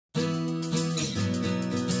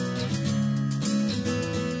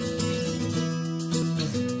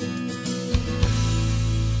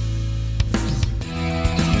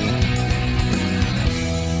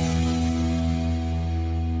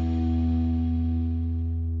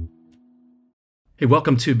Hey,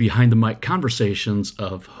 welcome to Behind the Mic Conversations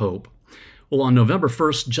of Hope. Well, on November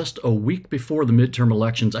 1st, just a week before the midterm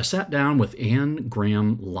elections, I sat down with Anne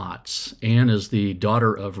Graham Lotz. Anne is the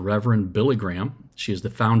daughter of Reverend Billy Graham. She is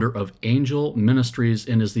the founder of AnGeL Ministries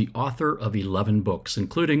and is the author of 11 books,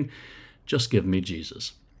 including Just Give Me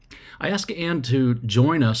Jesus. I asked Anne to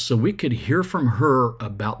join us so we could hear from her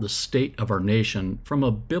about the state of our nation from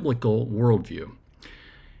a biblical worldview.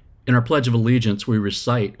 In our Pledge of Allegiance, we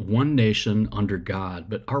recite one nation under God,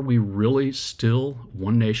 but are we really still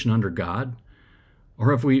one nation under God?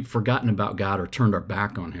 Or have we forgotten about God or turned our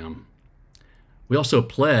back on Him? We also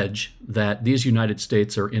pledge that these United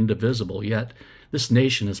States are indivisible, yet this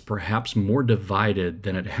nation is perhaps more divided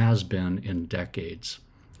than it has been in decades.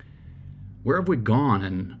 Where have we gone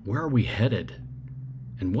and where are we headed?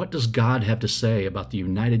 And what does God have to say about the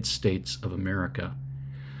United States of America?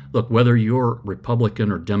 Look, whether you're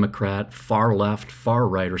Republican or Democrat, far left, far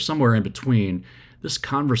right, or somewhere in between, this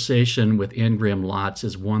conversation with Anne Graham Lotz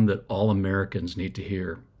is one that all Americans need to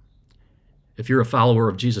hear. If you're a follower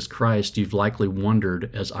of Jesus Christ, you've likely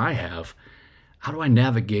wondered, as I have, how do I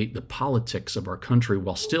navigate the politics of our country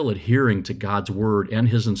while still adhering to God's Word and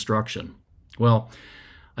His instruction? Well,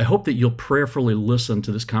 I hope that you'll prayerfully listen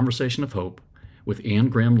to this conversation of hope with Anne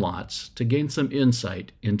Graham Lotz to gain some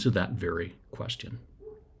insight into that very question.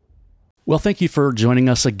 Well, thank you for joining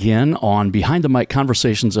us again on Behind the Mic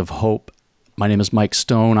Conversations of Hope. My name is Mike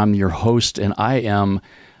Stone. I'm your host, and I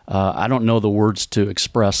don't know the words to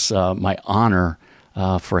express my honor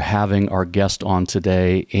for having our guest on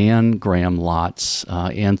today, Anne Graham Lotz.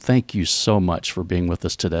 Anne, thank you so much for being with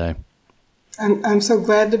us today. I'm so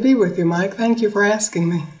glad to be with you, Mike. Thank you for asking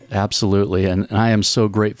me. Absolutely, and I am so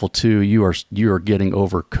grateful too. You are getting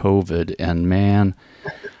over COVID, and man,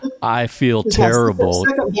 I feel terrible.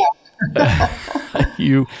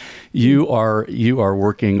 You are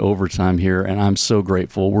working overtime here, and I'm so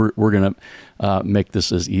grateful. We're going to make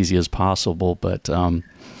this as easy as possible. But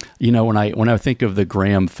when I think of the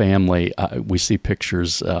Graham family, we see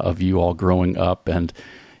pictures of you all growing up, and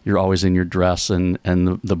you're always in your dress, and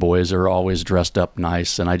the boys are always dressed up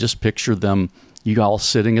nice. And I just picture them, you all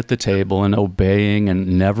sitting at the table and obeying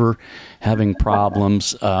and never having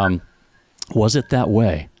problems. Was it that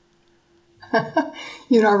way?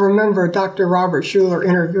 I remember Dr. Robert Schuller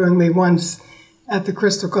interviewing me once at the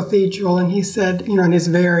Crystal Cathedral, and he said, in his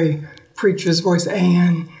very preacher's voice,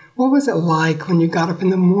 Anne, what was it like when you got up in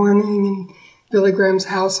the morning in Billy Graham's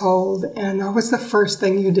household, and what's the first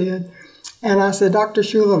thing you did? And I said, Dr.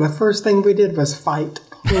 Schuller, the first thing we did was fight.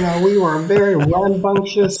 We were a very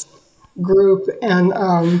rambunctious group, and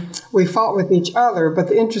we fought with each other. But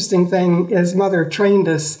the interesting thing is Mother trained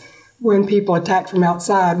us, when people attacked from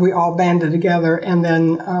outside, we all banded together, and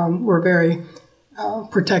then we're very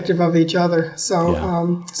protective of each other.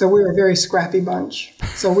 So so we were a very scrappy bunch.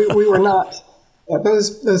 So we were not,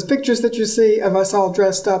 those pictures that you see of us all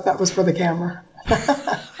dressed up, that was for the camera.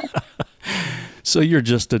 So you're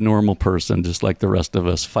just a normal person, just like the rest of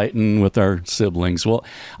us, fighting with our siblings. Well,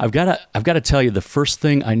 I've got to tell you, the first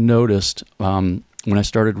thing I noticed when I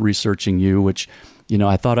started researching you, which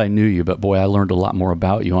I thought I knew you, but boy, I learned a lot more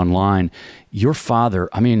about you online. Your father,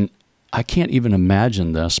 I can't even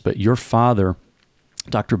imagine this, but your father,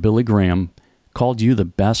 Dr. Billy Graham, called you the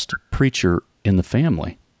best preacher in the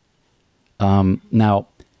family. Now,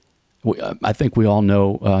 I think we all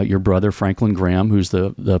know your brother, Franklin Graham, who's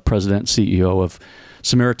the president and CEO of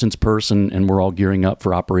Samaritan's Purse, and we're all gearing up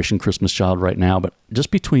for Operation Christmas Child right now. But just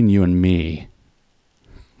between you and me,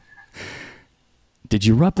 did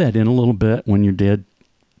you rub that in a little bit when your dad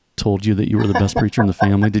told you that you were the best preacher in the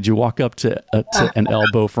family? Did you walk up to an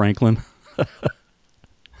elbow Franklin?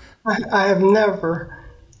 I have never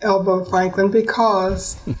elbowed Franklin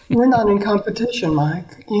because we're not in competition,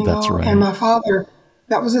 Mike. That's right. And my father,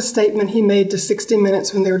 that was a statement he made to 60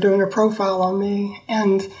 Minutes when they were doing a profile on me.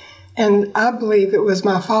 And I believe it was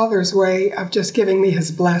my father's way of just giving me his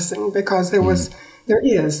blessing, because there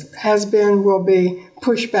has been, will be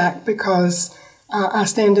pushback, because I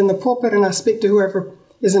stand in the pulpit and I speak to whoever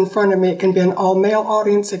is in front of me. It can be an all-male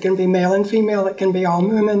audience. It can be male and female. It can be all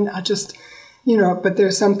women. But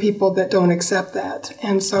there's some people that don't accept that.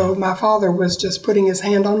 And so my father was just putting his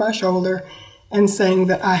hand on my shoulder and saying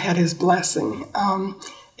that I had his blessing.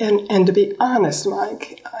 And to be honest,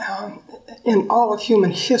 Mike, in all of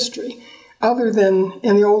human history, other than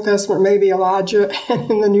in the Old Testament, maybe Elijah,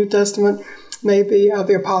 and in the New Testament, maybe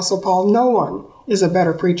the Apostle Paul, no one is a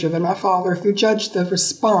better preacher than my father. If you judge the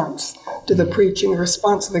response to the preaching, the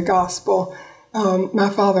response to the gospel, my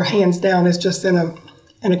father, hands down, is just in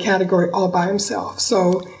a category all by himself.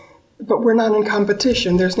 So but we're not in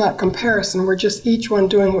competition. There's not comparison. We're just each one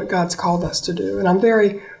doing what God's called us to do. And I'm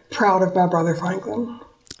very proud of my brother Franklin.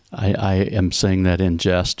 I am saying that in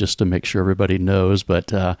jest just to make sure everybody knows,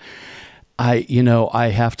 but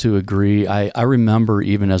I have to agree. I remember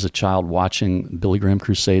even as a child watching Billy Graham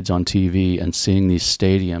Crusades on TV and seeing these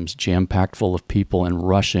stadiums jam-packed full of people and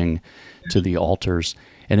rushing to the altars.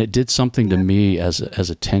 And it did something to me as a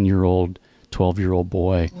 10-year-old, 12-year-old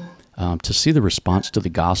boy to see the response to the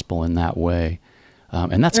gospel in that way.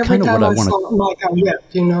 And that's kind of what I want to... Mike, I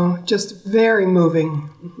wept, just very moving.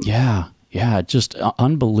 Yeah, just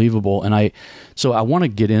unbelievable. And so I want to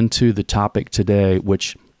get into the topic today,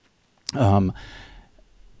 which I've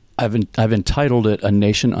entitled it "A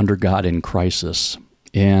Nation Under God in Crisis,"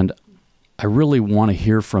 and I really want to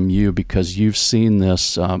hear from you because you've seen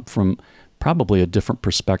this from probably a different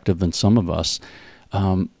perspective than some of us.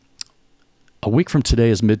 A week from today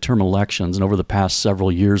is midterm elections, and over the past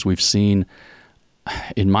several years, we've seen,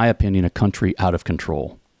 in my opinion, a country out of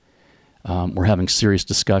control. We're having serious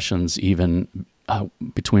discussions even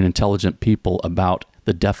between intelligent people about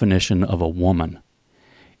the definition of a woman.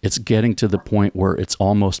 It's getting to the point where it's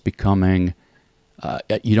almost becoming,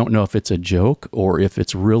 you don't know if it's a joke or if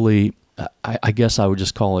it's really, I guess I would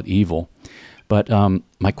just call it evil. But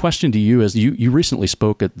my question to you is, you recently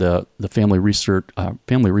spoke at the Family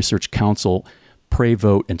Research Council Pray,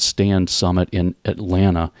 Vote, and Stand Summit in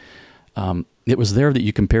Atlanta. It was there that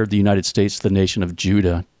you compared the United States to the nation of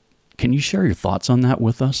Judah. Can you share your thoughts on that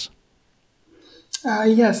with us?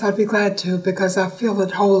 Yes, I'd be glad to, because I feel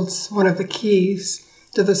it holds one of the keys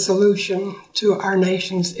to the solution to our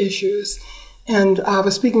nation's issues. And I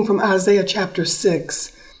was speaking from Isaiah chapter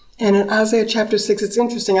 6. And in Isaiah chapter 6, it's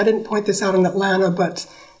interesting, I didn't point this out in Atlanta, but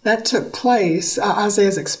that took place,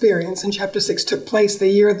 Isaiah's experience in chapter 6 took place the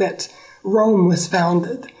year that Rome was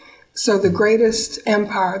founded. So the greatest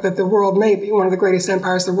empire that the world, maybe one of the greatest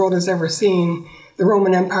empires the world has ever seen, the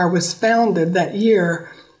Roman Empire, was founded that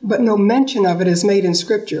year, but no mention of it is made in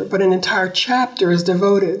Scripture. But an entire chapter is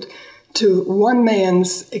devoted to one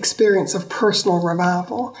man's experience of personal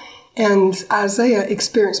revival. And Isaiah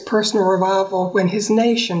experienced personal revival when his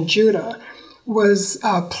nation, Judah, was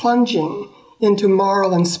plunging into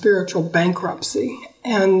moral and spiritual bankruptcy.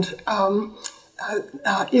 And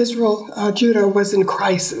Judah was in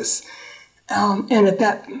crisis. And at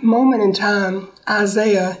that moment in time,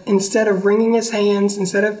 Isaiah, instead of wringing his hands,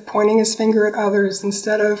 instead of pointing his finger at others,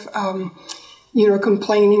 instead of,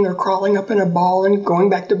 complaining or crawling up in a ball and going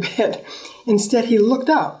back to bed, instead he looked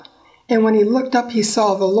up. And when he looked up, he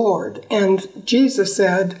saw the Lord. And Jesus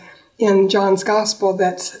said in John's Gospel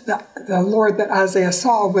that the Lord that Isaiah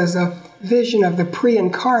saw was a vision of the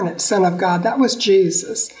pre-incarnate Son of God. That was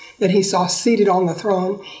Jesus that he saw seated on the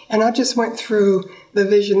throne. And I just went through the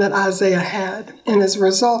vision that Isaiah had. And as a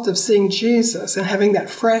result of seeing Jesus and having that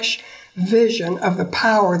fresh vision of the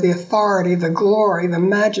power, the authority, the glory, the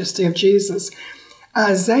majesty of Jesus,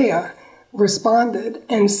 Isaiah responded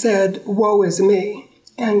and said, "Woe is me."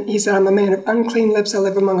 And he said, "I'm a man of unclean lips. I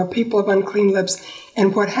live among a people of unclean lips."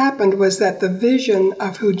 And what happened was that the vision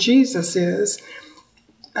of who Jesus is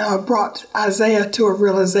brought Isaiah to a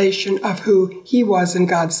realization of who he was in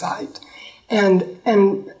God's sight. And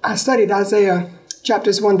I studied Isaiah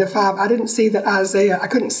chapters 1 to 5. I didn't see that I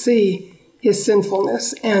couldn't see his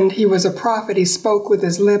sinfulness. And he was a prophet. He spoke with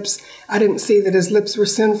his lips. I didn't see that his lips were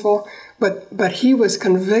sinful, but he was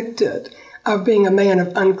convicted of being a man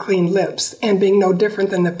of unclean lips and being no different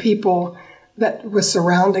than the people that was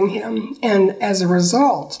surrounding him. And as a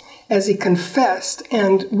result, as he confessed,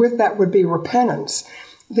 and with that would be repentance,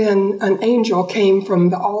 then an angel came from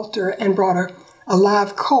the altar and brought a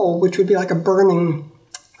live coal, which would be like a burning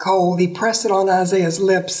coal. He pressed it on Isaiah's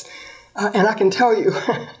lips, and I can tell you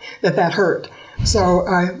that hurt. So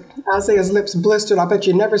Isaiah's lips blistered. I bet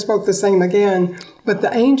you never spoke the same again. But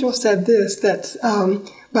the angel said this,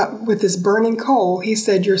 but with this burning coal, he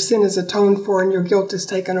said, "Your sin is atoned for and your guilt is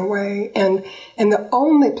taken away." And the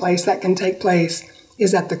only place that can take place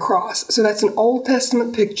is at the cross. So that's an Old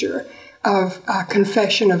Testament picture of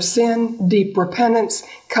confession of sin, deep repentance,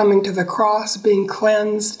 coming to the cross, being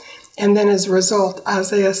cleansed. And then as a result,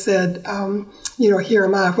 Isaiah said, "Here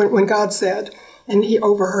am I." When God said, and he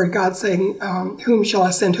overheard God saying, "Whom shall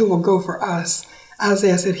I send? Who will go for us?"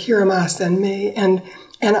 Isaiah said, "Here am I, send me." And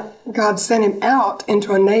God sent him out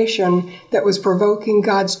into a nation that was provoking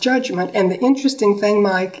God's judgment. And the interesting thing,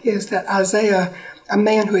 Mike, is that Isaiah, a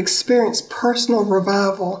man who experienced personal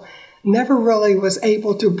revival, never really was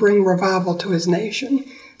able to bring revival to his nation.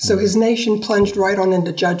 So his nation plunged right on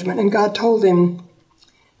into judgment. And God told him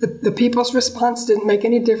the people's response didn't make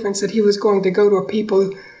any difference, that he was going to go to a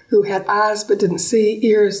people who had eyes but didn't see,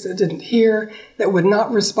 ears that didn't hear, that would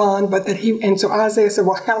not respond, but that and so Isaiah said,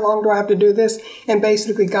 well, how long do I have to do this? And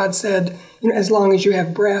basically God said, as long as you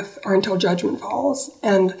have breath or until judgment falls.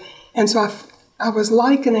 And so I was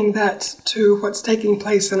likening that to what's taking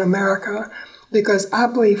place in America, because I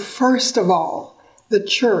believe, first of all, the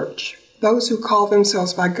church, those who call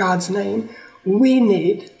themselves by God's name, we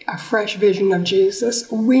need a fresh vision of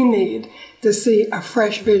Jesus. We need to see a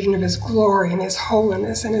fresh vision of his glory and his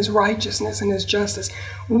holiness and his righteousness and his justice.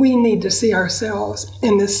 We need to see ourselves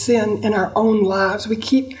in the sin in our own lives. We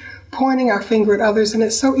keep pointing our finger at others, and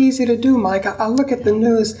it's so easy to do, Mike. I look at the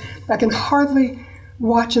news. I can hardly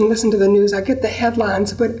watch and listen to the news. I get the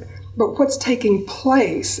headlines, but what's taking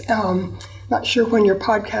place, not sure when your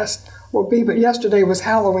podcast will be, but yesterday was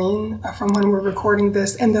Halloween from when we're recording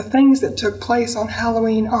this, and the things that took place on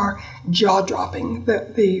Halloween are jaw-dropping.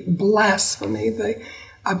 The blasphemy, the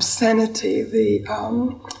obscenity,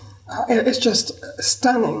 it's just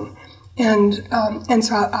stunning. And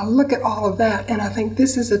so I look at all of that, and I think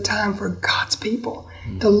this is a time for God's people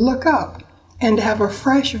to look up and to have a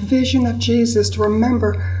fresh vision of Jesus, to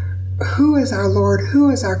remember who is our Lord, who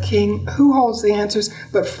is our King, who holds the answers,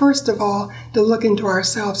 but first of all, to look into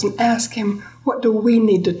ourselves and ask him, what do we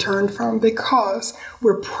need to turn from? Because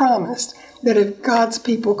we're promised that if God's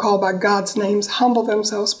people called by God's names humble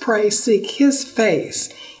themselves, pray, seek his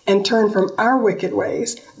face, and turn from our wicked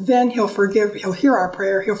ways, then he'll hear our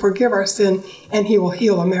prayer, he'll forgive our sin, and he will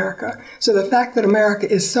heal America. So the fact that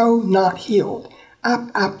America is so not healed,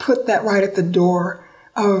 I put that right at the door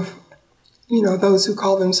of those who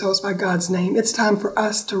call themselves by God's name. It's time for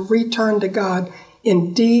us to return to God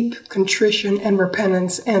in deep contrition and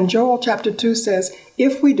repentance. And Joel chapter 2 says,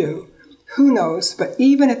 if we do, who knows, but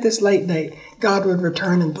even at this late date, God would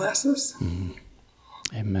return and bless us.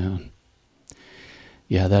 Amen.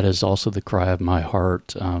 Yeah, that is also the cry of my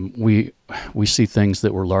heart. We see things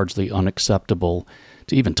that were largely unacceptable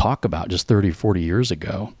to even talk about just 30, 40 years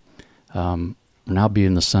ago. Now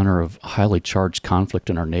being the center of highly charged conflict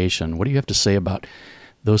in our nation. What do you have to say about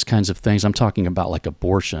those kinds of things? I'm talking about like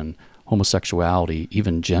abortion, homosexuality,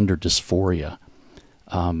 even gender dysphoria.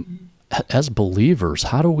 As believers,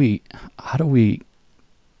 how do we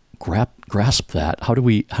grasp that? How do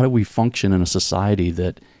we function in a society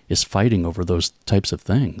that is fighting over those types of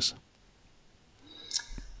things?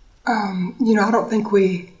 I don't think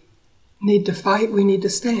we need to fight. We need to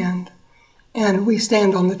stand, and we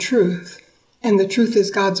stand on the truth. And the truth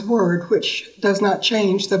is God's word, which does not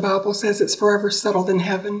change. The Bible says it's forever settled in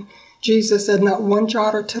heaven. Jesus said not one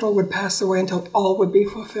jot or tittle would pass away until all would be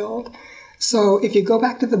fulfilled. So if you go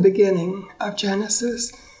back to the beginning of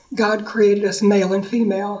Genesis, God created us male and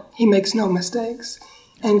female. He makes no mistakes.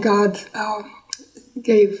 And God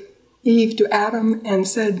gave Eve to Adam and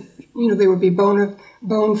said, they would be bone of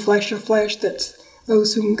bone, flesh of flesh. That's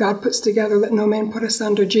those whom God puts together, let no man put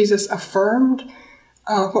asunder. Jesus affirmed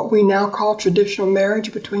what we now call traditional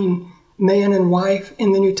marriage between man and wife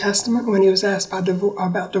in the New Testament when he was asked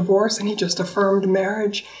about divorce, and he just affirmed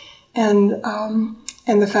marriage. And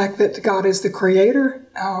the fact that God is the creator,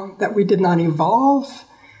 that we did not evolve.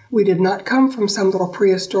 We did not come from some little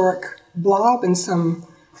prehistoric blob in some,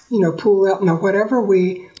 pool out, whatever.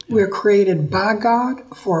 We're created by God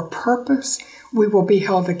for a purpose. We will be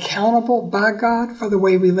held accountable by God for the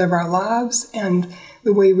way we live our lives and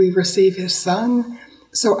the way we receive his Son.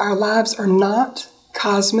 So our lives are not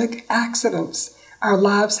cosmic accidents. Our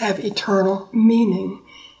lives have eternal meaning.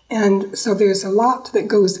 And so there's a lot that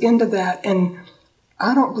goes into that. And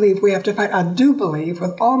I don't believe we have to fight. I do believe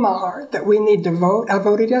with all my heart that we need to vote. I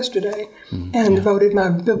voted yesterday and voted my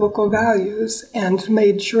biblical values and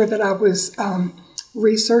made sure that I was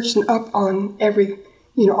researched and up on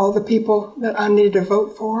all the people that I needed to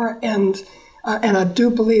vote for. And I do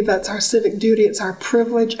believe that's our civic duty. It's our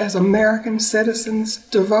privilege as American citizens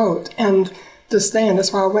to vote and to stand.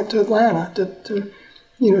 That's why I went to Atlanta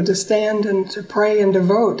to stand and to pray and to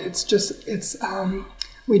vote.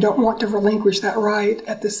 We don't want to relinquish that right.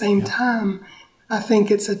 At the same time, I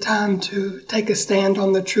think it's a time to take a stand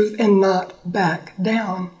on the truth and not back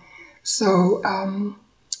down. So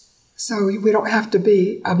we don't have to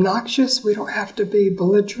be obnoxious. We don't have to be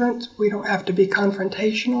belligerent. We don't have to be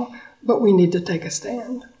confrontational. But we need to take a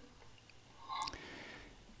stand.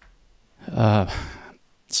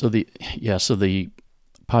 So the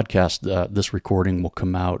podcast, this recording will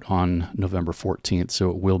come out on November 14th, so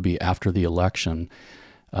it will be after the election.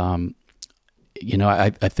 I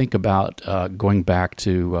think about going back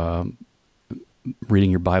to reading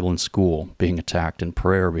your Bible in school, being attacked in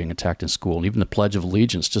prayer, being attacked in school, and even the Pledge of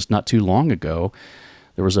Allegiance just not too long ago.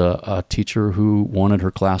 There was a teacher who wanted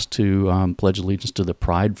her class to pledge allegiance to the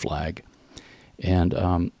pride flag.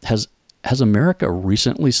 And has America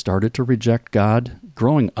recently started to reject God?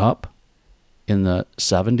 Growing up in the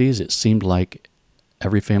 70s, it seemed like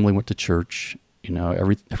every family went to church. You know,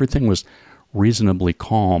 everything was reasonably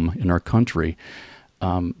calm in our country.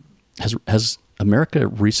 Has America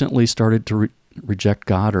recently started to reject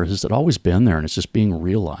God, or has it always been there and it's just being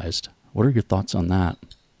realized? What are your thoughts on that?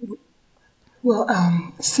 Well,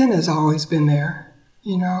 sin has always been there.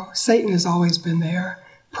 You know, Satan has always been there.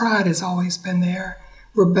 Pride has always been there.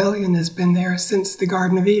 Rebellion has been there since the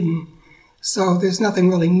Garden of Eden. So there's nothing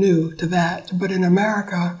really new to that. But in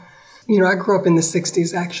America, you know, I grew up in the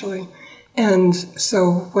 60s actually. And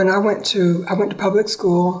so when I went to public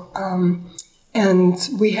school, and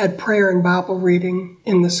we had prayer and Bible reading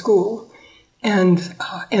in the school. And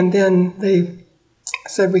then they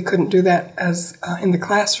said we couldn't do that as in the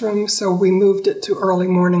classroom, so we moved it to early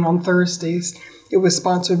morning on Thursdays. It was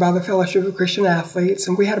sponsored by the Fellowship of Christian Athletes,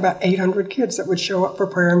 and we had about 800 kids that would show up for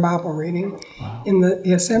prayer and Bible reading. Wow. In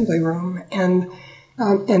the assembly room.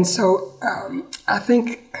 And so I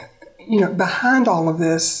think, you know, behind all of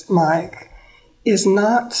this, Mike, is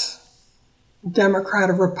not Democrat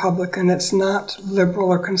or Republican. It's not liberal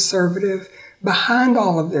or conservative. Behind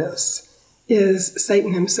all of this is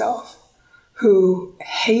Satan himself, who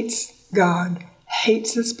hates God,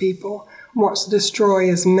 hates his people, wants to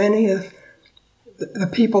destroy as many of the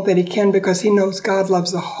people that he can because he knows God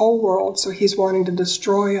loves the whole world, so he's wanting to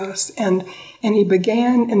destroy us. And he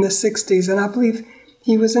began in the 60s, and I believe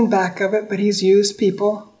he was in back of it, but he's used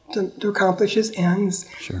people to accomplish his ends.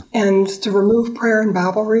 Sure. And to remove prayer and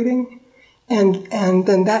Bible reading. And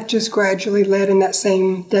then that just gradually led in that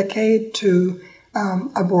same decade to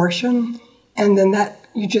abortion. And then that,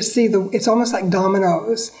 you just see it's almost like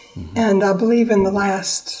dominoes. Mm-hmm. And I believe in the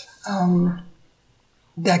last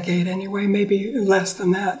decade anyway, maybe less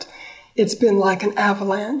than that, it's been like an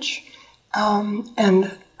avalanche.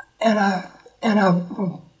 And I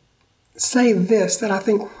will say this, that I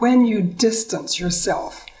think when you distance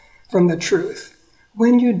yourself from the truth,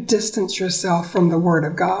 when you distance yourself from the Word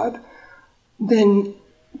of God, then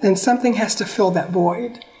something has to fill that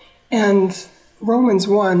void. And Romans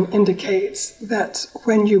 1 indicates that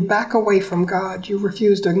when you back away from God, you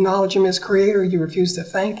refuse to acknowledge him as creator, you refuse to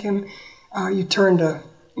thank him, you turn to,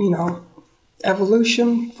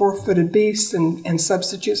 evolution, four-footed beasts, and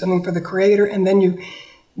substitute something for the creator, and then you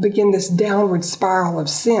begin this downward spiral of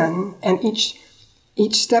sin, and each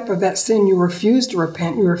step of that sin you refuse to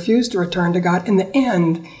repent, you refuse to return to God. In the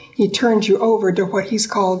end, he turns you over to what he's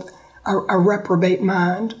called a reprobate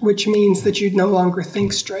mind, which means that you no longer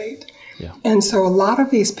think straight. Yeah. And so a lot of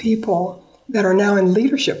these people that are now in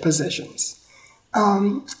leadership positions,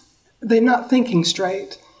 they're not thinking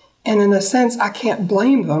straight. And in a sense, I can't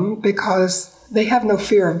blame them because they have no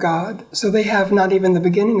fear of God, so they have not even the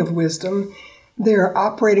beginning of wisdom. They're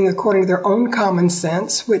operating according to their own common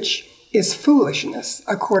sense, which is foolishness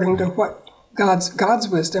according to what God's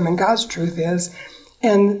wisdom and God's truth is.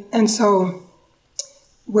 And so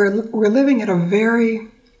we're living at a very,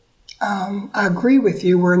 I agree with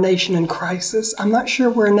you, we're a nation in crisis. I'm not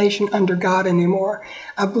sure we're a nation under God anymore.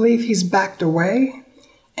 I believe he's backed away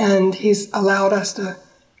and he's allowed us to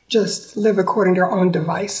just live according to our own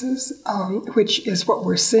devices, which is what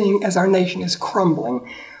we're seeing as our nation is crumbling.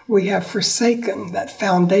 We have forsaken that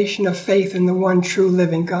foundation of faith in the one true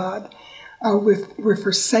living God. We've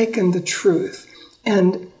forsaken the truth,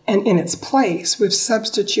 and in its place, we've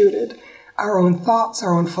substituted our own thoughts,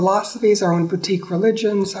 our own philosophies, our own boutique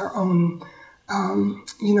religions, our own,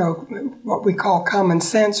 what we call common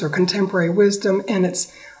sense or contemporary wisdom, and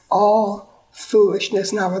it's all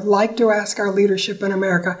foolishness. And I would like to ask our leadership in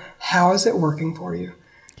America, how is it working for you?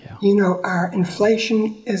 Yeah. Our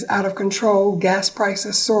inflation is out of control, gas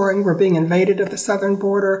prices soaring, we're being invaded at the southern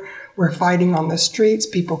border, we're fighting on the streets,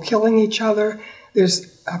 people killing each other,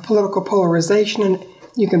 there's a political polarization, and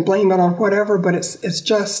you can blame it on whatever, but it's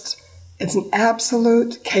an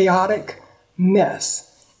absolute chaotic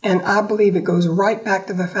mess. And I believe it goes right back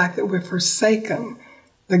to the fact that we've forsaken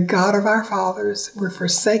the God of our fathers. We've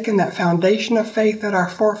forsaken that foundation of faith that our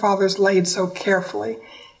forefathers laid so carefully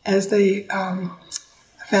as they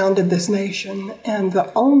founded this nation. And the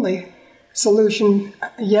only solution,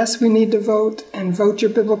 yes, we need to vote and vote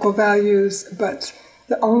your biblical values, but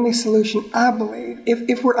the only solution, I believe,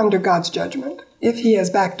 if we're under God's judgment, if he has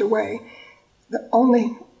backed away, the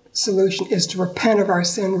only solution is to repent of our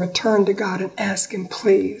sin, return to God, and ask him,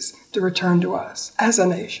 please, to return to us as a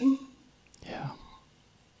nation. Yeah.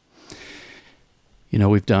 You know,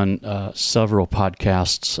 we've done several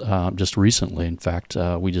podcasts just recently. In fact,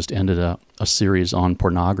 we just ended a series on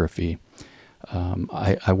pornography.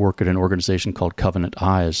 I work at an organization called Covenant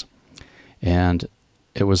Eyes, and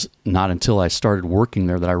it was not until I started working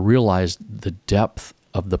there that I realized the depth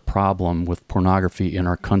of the problem with pornography in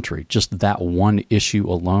our country, just that one issue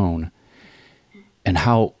alone, and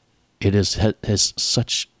how it has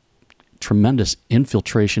such tremendous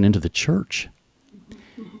infiltration into the church.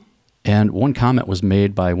 And one comment was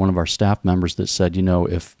made by one of our staff members that said, you know,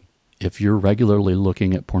 if you're regularly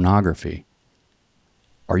looking at pornography,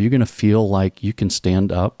 are you going to feel like you can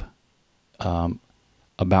stand up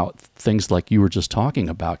about things like you were just talking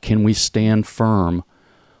about? Can we stand firm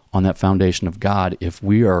on that foundation of God if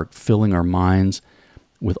we are filling our minds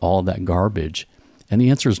with all that garbage? And the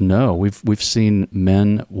answer is no. We've seen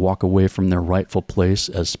men walk away from their rightful place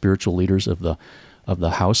as spiritual leaders of the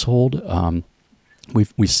household.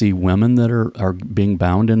 We see women that are being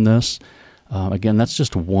bound in this. Again, that's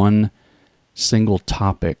just one single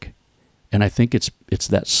topic, and I think it's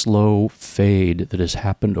that slow fade that has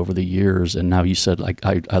happened over the years. And now you said, like,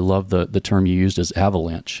 I love the term you used as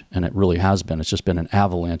avalanche, and it really has been. It's just been an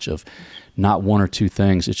avalanche of not one or two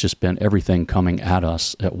things. It's just been everything coming at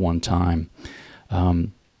us at one time. Well,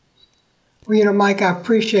 you know, Mike, I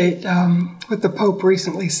appreciate what the Pope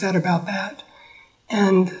recently said about that.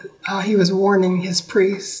 And he was warning his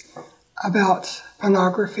priests about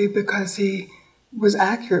pornography because he was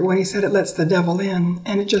accurate when he said it lets the devil in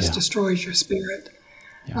and it just destroys your spirit.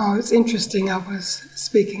 Yeah. It's interesting. I was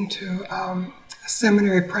speaking to a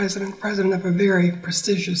seminary president of a very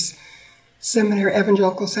prestigious seminary,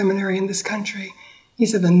 evangelical seminary in this country. He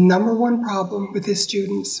said the number one problem with his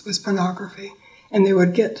students was pornography, and they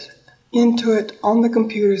would get into it on the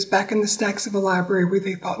computers back in the stacks of a library where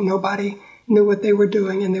they thought nobody knew what they were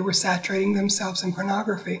doing, and they were saturating themselves in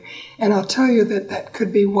pornography. And I'll tell you that that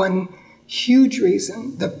could be one huge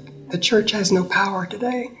reason the church has no power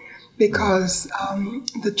today, because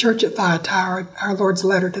the church at Thyatira, our Lord's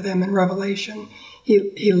letter to them in Revelation,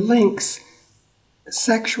 he links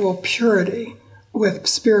sexual purity with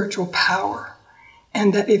spiritual power,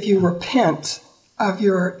 and that if you repent of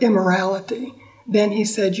your immorality, then he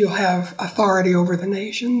said you'll have authority over the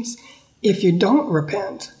nations. If you don't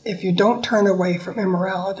repent, if you don't turn away from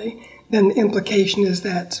immorality, then the implication is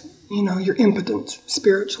that, you know, you're impotent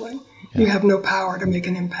spiritually. Yeah. You have no power to make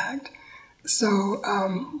an impact. So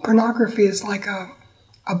pornography is like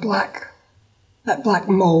that black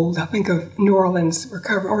mold. I think of New Orleans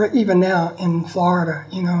recovery, or even now in Florida,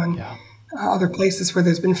 you know, and other places where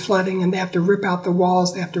there's been flooding, and they have to rip out the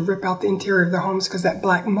walls, they have to rip out the interior of their homes because that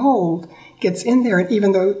black mold gets in there. And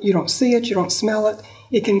even though you don't see it, you don't smell it,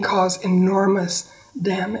 it can cause enormous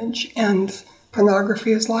damage. And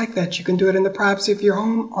pornography is like that. You can do it in the privacy of your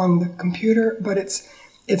home on the computer, but it's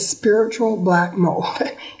spiritual black mold.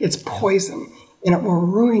 It's poison, and it will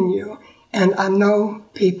ruin you. And I know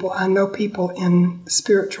people in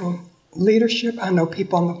spiritual leadership. I know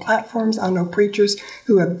people on the platforms. I know preachers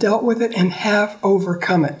who have dealt with it and have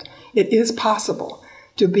overcome it. It is possible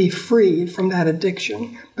to be freed from that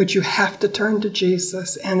addiction, but you have to turn to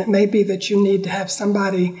Jesus. And it may be that you need to have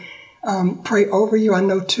somebody pray over you. I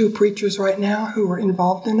know 2 preachers right now who are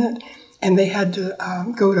involved in it, and they had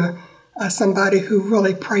to go to somebody who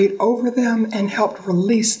really prayed over them and helped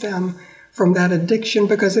release them from that addiction,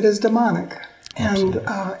 because it is demonic. And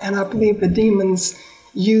I believe the demons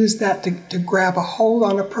use that to grab a hold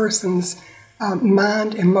on a person's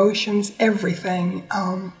mind, emotions, everything,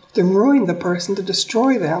 to ruin the person, to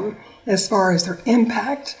destroy them as far as their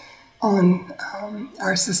impact on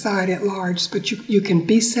our society at large. But you can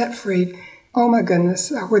be set free. Oh my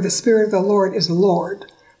goodness, where the Spirit of the Lord is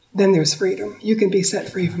Lord, then there's freedom. You can be set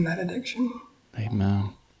free from that addiction. Amen.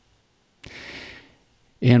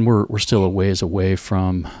 And we're still a ways away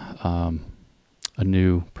from a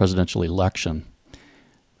new presidential election.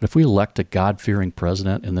 But if we elect a God-fearing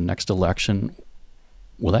president in the next election,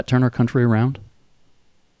 will that turn our country around?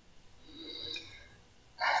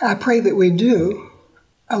 I pray that we do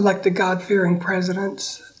elect a God-fearing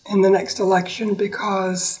president in the next election,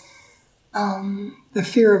 because the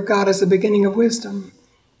fear of God is the beginning of wisdom.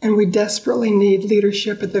 And we desperately need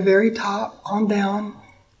leadership at the very top on down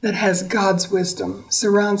that has God's wisdom,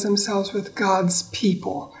 surrounds themselves with God's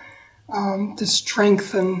people, to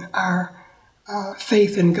strengthen our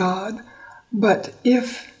faith in God. But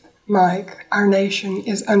if, Mike, our nation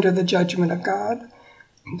is under the judgment of God,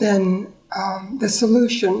 then the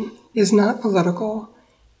solution is not political,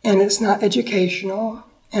 and it's not educational,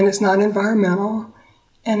 and it's not environmental,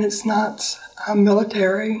 and it's not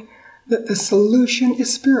military. The solution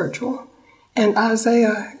is spiritual. And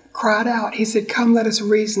Isaiah cried out. He said, "Come, let us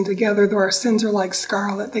reason together. Though our sins are like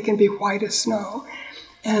scarlet, they can be white as snow."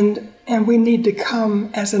 And we need to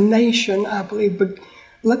come as a nation, I believe, but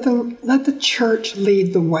let the church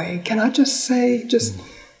lead the way. Can I just say,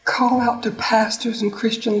 call out to pastors and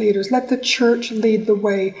Christian leaders. Let the church lead the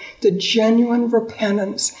way to genuine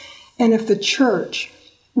repentance. And if the church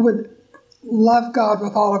would love God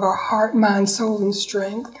with all of our heart, mind, soul, and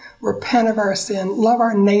strength, repent of our sin, love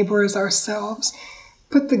our neighbor as ourselves,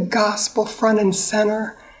 put the gospel front and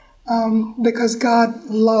center, because God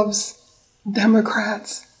loves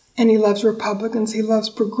Democrats and He loves Republicans, He loves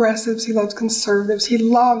progressives, He loves conservatives, He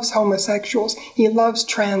loves homosexuals, He loves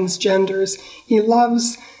transgenders, He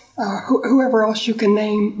loves whoever else you can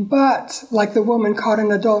name. But like the woman caught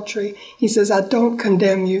in adultery, He says, "I don't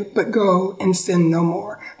condemn you, but go and sin no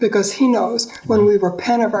more." Because He knows when we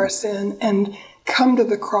repent of our sin and come to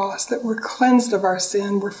the cross that we're cleansed of our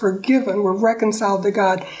sin, we're forgiven, we're reconciled to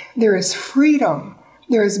God, there is freedom,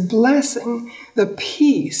 there is blessing, the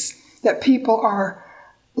peace that people are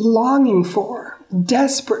longing for,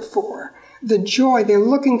 desperate for, the joy. They're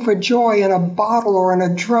looking for joy in a bottle or in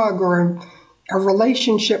a drug or a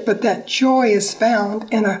relationship, but that joy is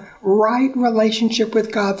found in a right relationship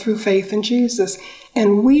with God through faith in Jesus.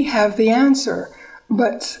 And we have the answer.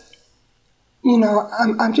 But,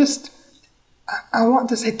 I want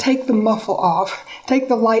to say, take the muffle off. Take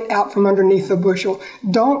the light out from underneath the bushel.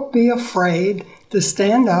 Don't be afraid to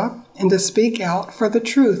stand up and to speak out for the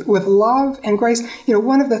truth with love and grace.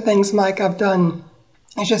 One of the things, Mike, I've done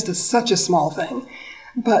is just such a small thing.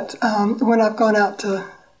 But when I've gone out to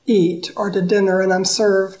eat or to dinner and I'm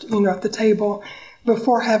served, at the table,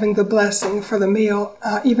 before having the blessing for the meal,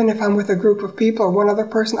 even if I'm with a group of people or one other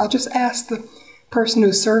person, I'll just ask the person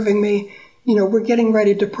who's serving me, we're getting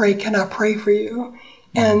ready to pray. Can I pray for you?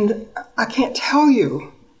 And I can't tell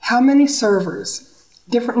you how many servers,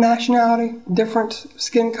 different nationality, different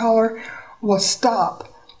skin color, will stop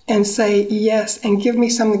and say yes and give me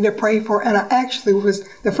something to pray for. And I actually was,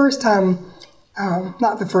 the first time,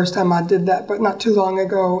 not the first time I did that, but not too long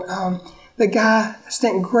ago, the guy,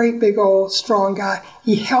 great big old strong guy,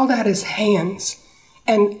 he held out his hands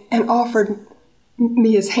and offered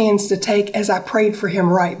me his hands to take as I prayed for him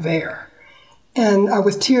right there. And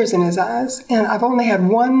with tears in his eyes. And I've only had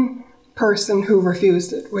one person who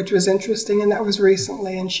refused it, which was interesting, and that was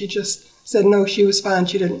recently. And she just said no, she was fine,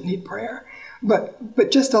 she didn't need prayer. But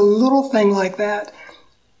just a little thing like that.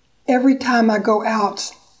 Every time I go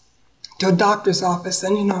out to a doctor's office,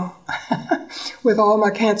 and with all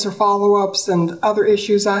my cancer follow-ups and other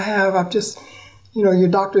issues I have, I've just, your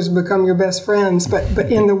doctors become your best friends. But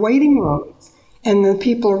in the waiting rooms, and the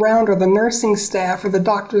people around, or the nursing staff, or the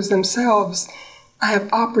doctors themselves, I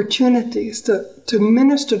have opportunities to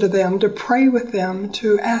minister to them, to pray with them,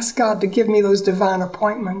 to ask God to give me those divine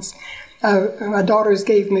appointments. My daughters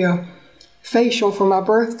gave me a facial for my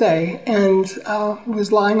birthday, and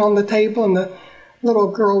was lying on the table, and the little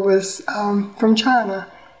girl was from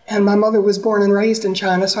China, and my mother was born and raised in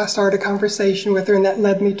China, so I started a conversation with her, and that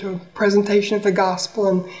led me to a presentation of the gospel.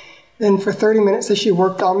 And then for 30 minutes as she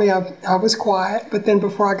worked on me, I was quiet. But then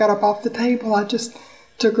before I got up off the table, I just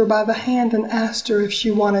took her by the hand and asked her if she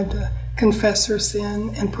wanted to confess her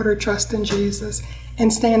sin and put her trust in Jesus.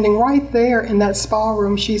 And standing right there in that spa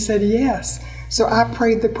room, she said yes. So I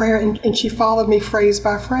prayed the prayer, and she followed me phrase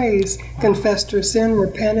by phrase, confessed her sin,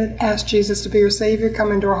 repented, asked Jesus to be her Savior,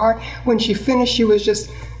 come into her heart. When she finished, she was just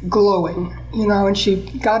glowing, and she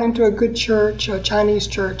got into a good church, a Chinese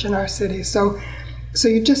church in our city. So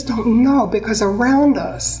you just don't know, because around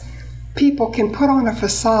us, people can put on a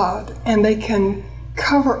facade and they can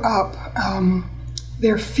cover up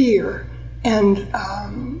their fear. And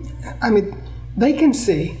they can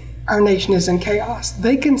see our nation is in chaos.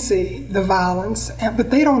 They can see the violence, but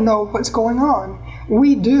they don't know what's going on.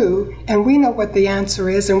 We do, and we know what the answer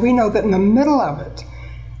is, and we know that in the middle of it,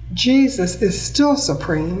 Jesus is still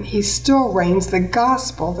supreme. He still reigns. The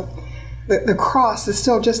gospel, the cross is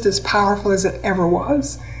still just as powerful as it ever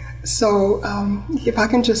was. So if I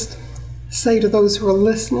can just say to those who are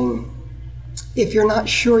listening, if you're not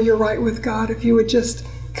sure you're right with God, if you would just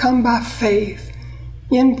come by faith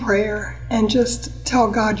in prayer and just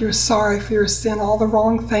tell God you're sorry for your sin, all the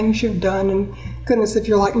wrong things you've done. And goodness, if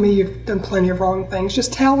you're like me, you've done plenty of wrong things.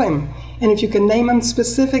 Just tell Him. And if you can name them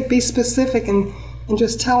specific, be specific, and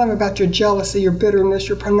just tell Him about your jealousy, your bitterness,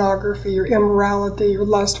 your pornography, your immorality, your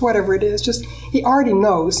lust, whatever it is. Just, He already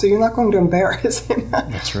knows, so you're not going to embarrass Him.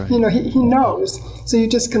 That's right. He knows. So you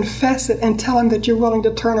just confess it and tell Him that you're willing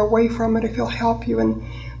to turn away from it if He'll help you. And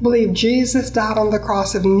believe Jesus died on the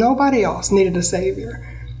cross if nobody else needed a Savior.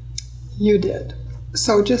 You did.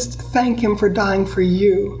 So just thank him for dying for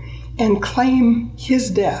you and claim his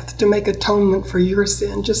death to make atonement for your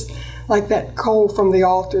sin. Just like that coal from the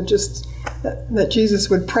altar, just that Jesus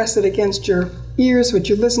would press it against your ears, would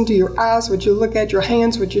you listen to, your eyes, would you look at, your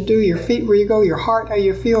hands, what you do, your feet, where you go, your heart, how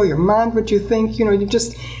you feel, your mind, what you think. You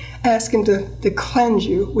just ask him to cleanse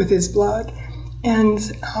you with his blood. And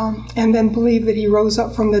then believe that he rose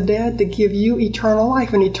up from the dead to give you eternal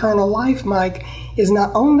life. And eternal life, Mike, is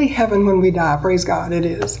not only heaven when we die, praise God, it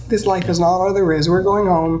is. This life is not all there is, we're going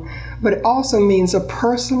home. But it also means a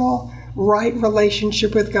personal, right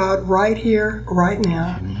relationship with God right here, right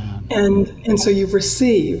now. And so you've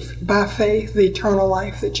received, by faith, the eternal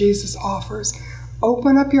life that Jesus offers.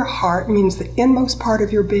 Open up your heart, means the inmost part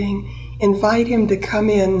of your being. Invite him to come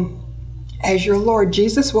in as your Lord.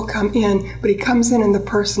 Jesus will come in, but he comes in the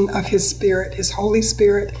person of his Spirit, his Holy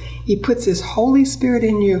Spirit. He puts his Holy Spirit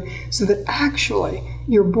in you so that actually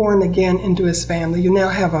you're born again into his family. You now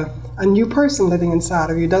have a new person living inside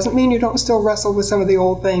of you. Doesn't mean you don't still wrestle with some of the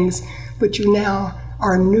old things, but you now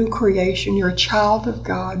are a new creation. You're a child of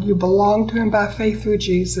God. You belong to him by faith through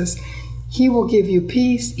Jesus. He will give you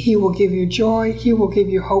peace. He will give you joy. He will give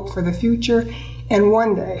you hope for the future. And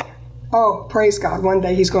one day, oh, praise God, one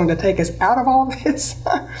day he's going to take us out of all this.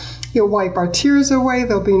 He'll wipe our tears away.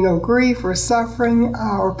 There'll be no grief or suffering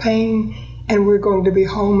or pain. And we're going to be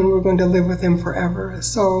home and we're going to live with him forever.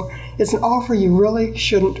 So it's an offer you really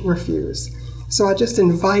shouldn't refuse. So I just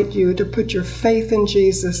invite you to put your faith in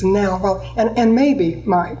Jesus now. Well, and maybe,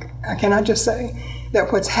 Mike, can I just say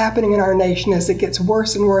that what's happening in our nation is it gets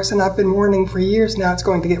worse and worse, and I've been warning for years now it's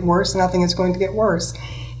going to get worse, and I think it's going to get worse.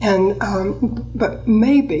 And but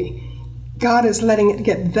maybe God is letting it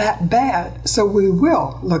get that bad, so we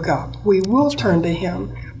will look up. We will turn to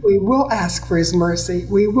him. We will ask for his mercy.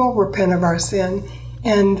 We will repent of our sin.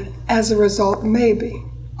 And as a result, maybe,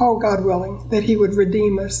 oh, God willing, that he would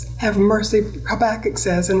redeem us, have mercy. Habakkuk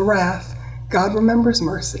says, in wrath, God remembers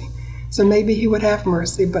mercy. So maybe he would have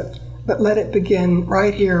mercy, but let it begin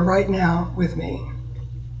right here, right now with me.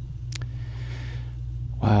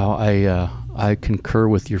 Wow, I concur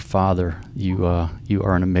with your father. You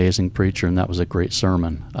are an amazing preacher, and that was a great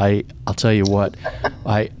sermon. I'll tell you what,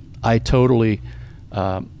 I totally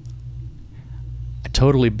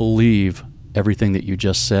believe everything that you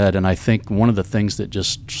just said, and I think one of the things that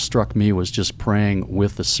just struck me was just praying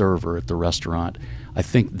with the server at the restaurant. I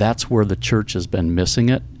think that's where the church has been missing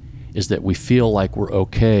it, is that we feel like we're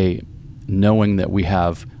okay knowing that we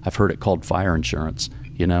have, I've heard it called fire insurance,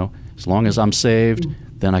 as long as I'm saved,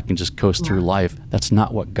 then I can just coast through life. That's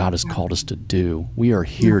not what God has called us to do. We are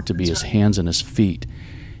here to be his hands and his feet.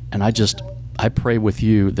 And I pray with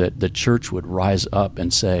you that the church would rise up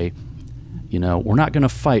and say, we're not going to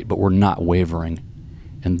fight, but we're not wavering.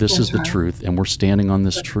 And this is the truth, and we're standing on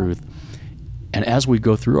this truth. And as we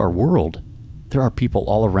go through our world, there are people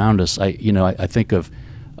all around us. I think of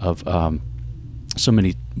so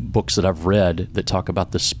many books that I've read that talk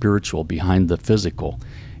about the spiritual behind the physical,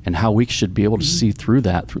 and how we should be able to see through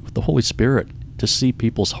that, through the Holy Spirit, to see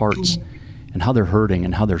people's hearts and how they're hurting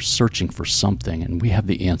and how they're searching for something. And we have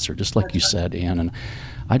the answer, just like you said, Anne. And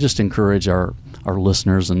I just encourage our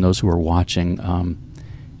listeners and those who are watching,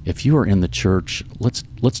 if you are in the church, let's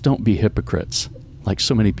don't be hypocrites, like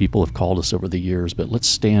so many people have called us over the years, but let's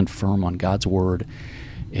stand firm on God's word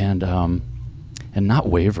and not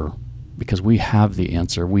waver, because we have the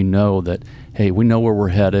answer. We know that, hey, we know where we're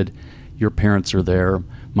headed. Your parents are there.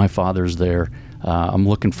 My father's there. I'm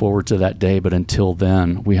looking forward to that day, but until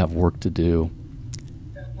then, we have work to do.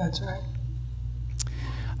 That's right.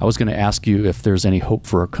 I was going to ask you if there's any hope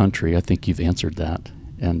for our country. I think you've answered that,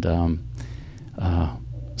 and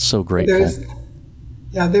so grateful.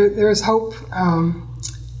 There's hope.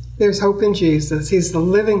 There's hope in Jesus. He's the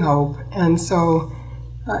living hope, and so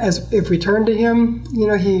if we turn to him,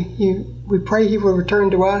 we pray he will return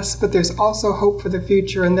to us. But there's also hope for the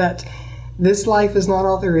future, and that this life is not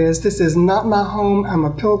all there is. This is not my home. I'm a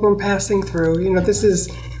pilgrim passing through. This is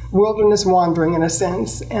wilderness wandering in a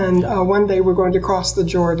sense. And one day we're going to cross the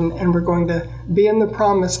Jordan and we're going to be in the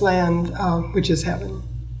promised land, which is heaven.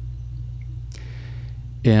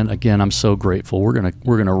 And again, I'm so grateful. We're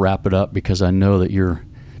gonna wrap it up because I know that you're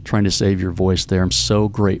trying to save your voice there. I'm so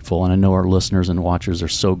grateful, and I know our listeners and watchers are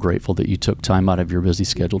so grateful that you took time out of your busy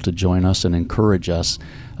schedule to join us and encourage us.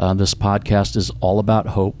 This podcast is all about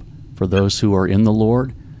hope for those who are in the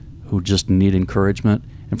Lord, who just need encouragement,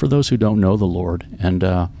 and for those who don't know the Lord. And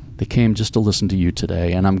they came just to listen to you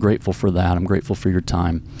today, and I'm grateful for that. I'm grateful for your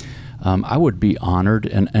time. I would be honored,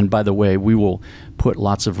 and by the way, we will put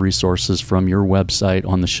lots of resources from your website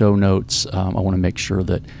on the show notes. I want to make sure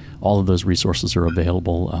that all of those resources are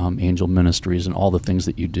available, AnGeL Ministries and all the things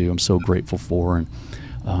that you do. I'm so grateful for.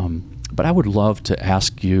 But I would love to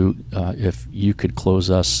ask you if you could close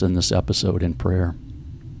us in this episode in prayer.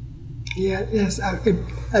 Yes,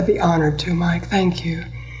 I'd be honored to, Mike. Thank you.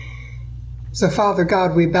 So, Father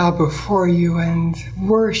God, we bow before you and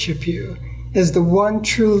worship you as the one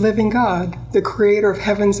true living God, the creator of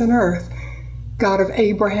heavens and earth, God of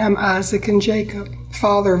Abraham, Isaac, and Jacob,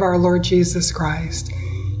 Father of our Lord Jesus Christ.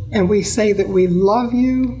 And we say that we love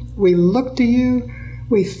you, we look to you,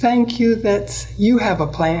 we thank you that you have a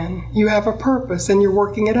plan, you have a purpose, and you're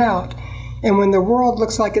working it out. And when the world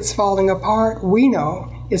looks like it's falling apart, we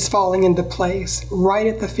know it's falling into place right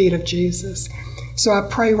at the feet of Jesus. So I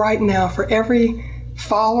pray right now for every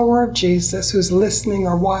follower of Jesus who's listening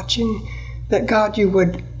or watching, that God, you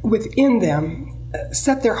would, within them,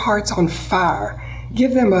 set their hearts on fire,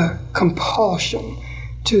 give them a compulsion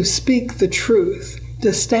to speak the truth,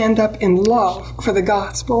 to stand up in love for the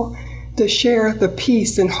gospel, to share the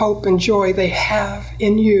peace and hope and joy they have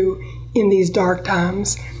in you in these dark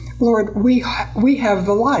times. Lord, we have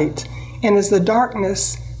the light, and as the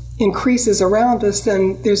darkness increases around us,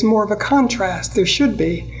 then there's more of a contrast. There should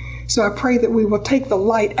be. So I pray that we will take the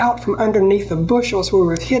light out from underneath the bushels where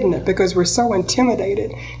we've hidden it because we're so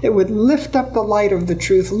intimidated. It would lift up the light of the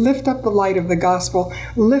truth, lift up the light of the gospel,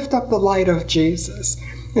 lift up the light of Jesus.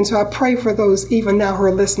 And so I pray for those even now who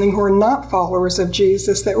are listening who are not followers of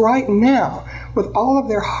Jesus, that right now, with all of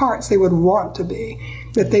their hearts, they would want to be,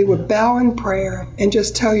 that they would bow in prayer and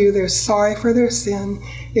just tell you they're sorry for their sin.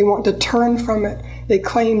 They want to turn from it. They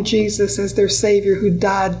claim Jesus as their Savior who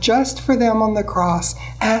died just for them on the cross,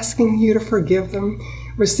 asking you to forgive them,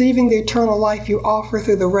 receiving the eternal life you offer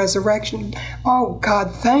through the resurrection. Oh,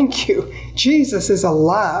 God, thank you. Jesus is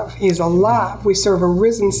alive. He is alive. We serve a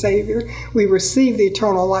risen Savior. We receive the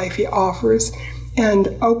eternal life he offers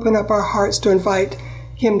and open up our hearts to invite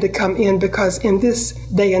him to come in, because in this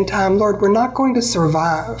day and time, Lord, we're not going to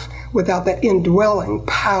survive without that indwelling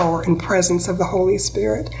power and presence of the Holy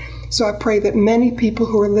Spirit. So I pray that many people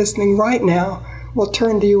who are listening right now will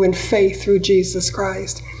turn to you in faith through Jesus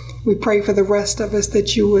Christ. We pray for the rest of us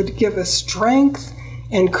that you would give us strength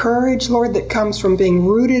and courage, Lord, that comes from being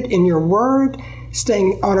rooted in your word,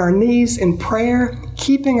 staying on our knees in prayer,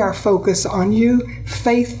 keeping our focus on you,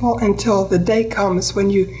 faithful until the day comes when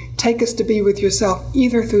you take us to be with yourself,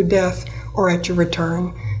 either through death or at your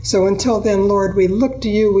return. So until then, Lord, we look to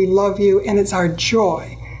you, we love you, and it's our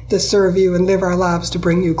joy to serve you and live our lives to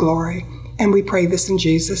bring you glory. And we pray this in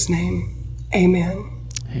Jesus' name. Amen.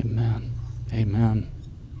 Amen. Amen.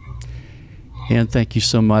 Anne, thank you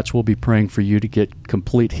so much. We'll be praying for you to get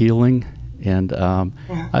complete healing. And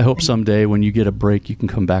I hope someday when you get a break, you can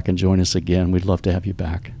come back and join us again. We'd love to have you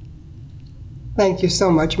back. Thank you so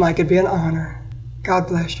much, Mike. It'd be an honor. God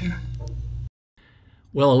bless you.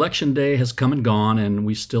 Well, Election Day has come and gone, and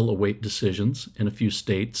we still await decisions in a few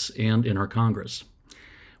states and in our Congress.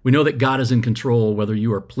 We know that God is in control whether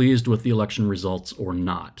you are pleased with the election results or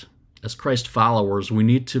not. As Christ followers, we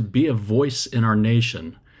need to be a voice in our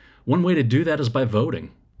nation. One way to do that is by voting.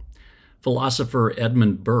 Philosopher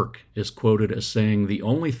Edmund Burke is quoted as saying, "The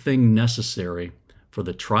only thing necessary for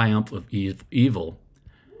the triumph of evil."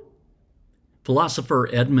 Philosopher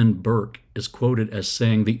Edmund Burke is quoted as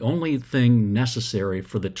saying, "The only thing necessary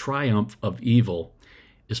for the triumph of evil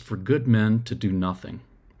is for good men to do nothing."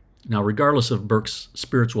 Now, regardless of Burke's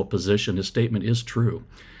spiritual position, his statement is true.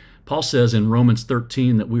 Paul says in Romans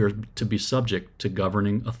 13 that we are to be subject to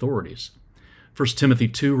governing authorities. 1 Timothy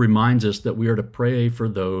 2 reminds us that we are to pray for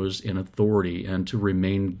those in authority and to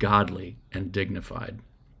remain godly and dignified.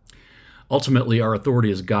 Ultimately, our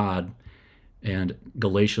authority is God, and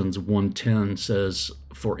Galatians 1:10 says,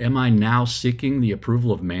 "For am I now seeking the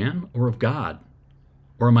approval of man or of God?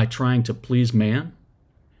 Or am I trying to please man?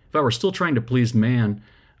 If I were still trying to please man,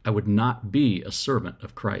 I would not be a servant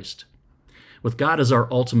of Christ." With God as our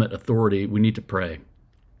ultimate authority, we need to pray.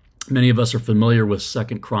 Many of us are familiar with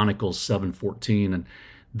 2 Chronicles 7:14, and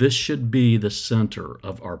this should be the center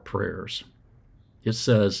of our prayers. It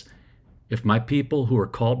says, "If my people who are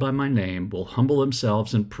called by my name will humble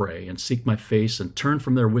themselves and pray and seek my face and turn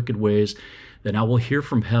from their wicked ways, then I will hear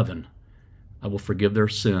from heaven. I will forgive their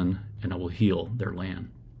sin and I will heal their land."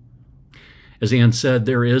 As Anne said,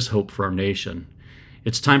 there is hope for our nation.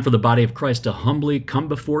 It's time for the body of Christ to humbly come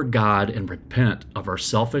before God and repent of our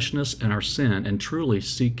selfishness and our sin and truly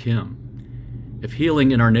seek him. If healing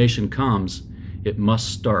in our nation comes, it must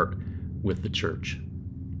start with the church.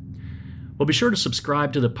 Well, be sure to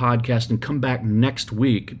subscribe to the podcast and come back next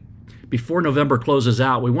week. Before November closes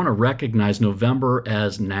out, we want to recognize November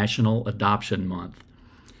as National Adoption Month.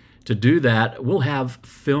 To do that, we'll have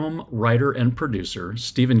film writer and producer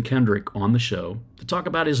Stephen Kendrick on the show to talk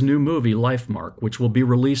about his new movie, Lifemark, which will be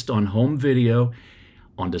released on home video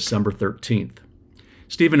on December 13th.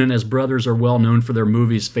 Stephen and his brothers are well known for their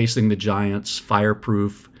movies Facing the Giants,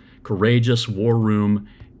 Fireproof, Courageous, War Room,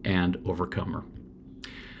 and Overcomer.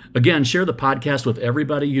 Again, share the podcast with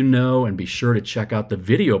everybody you know, and be sure to check out the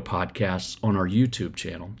video podcasts on our YouTube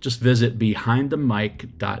channel. Just visit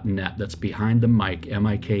behindthemic.net. That's behindthemic,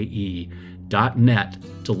 M-I-K-E.net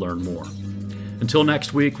to learn more. Until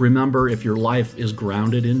next week, remember, if your life is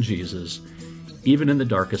grounded in Jesus, even in the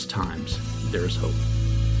darkest times, there is hope.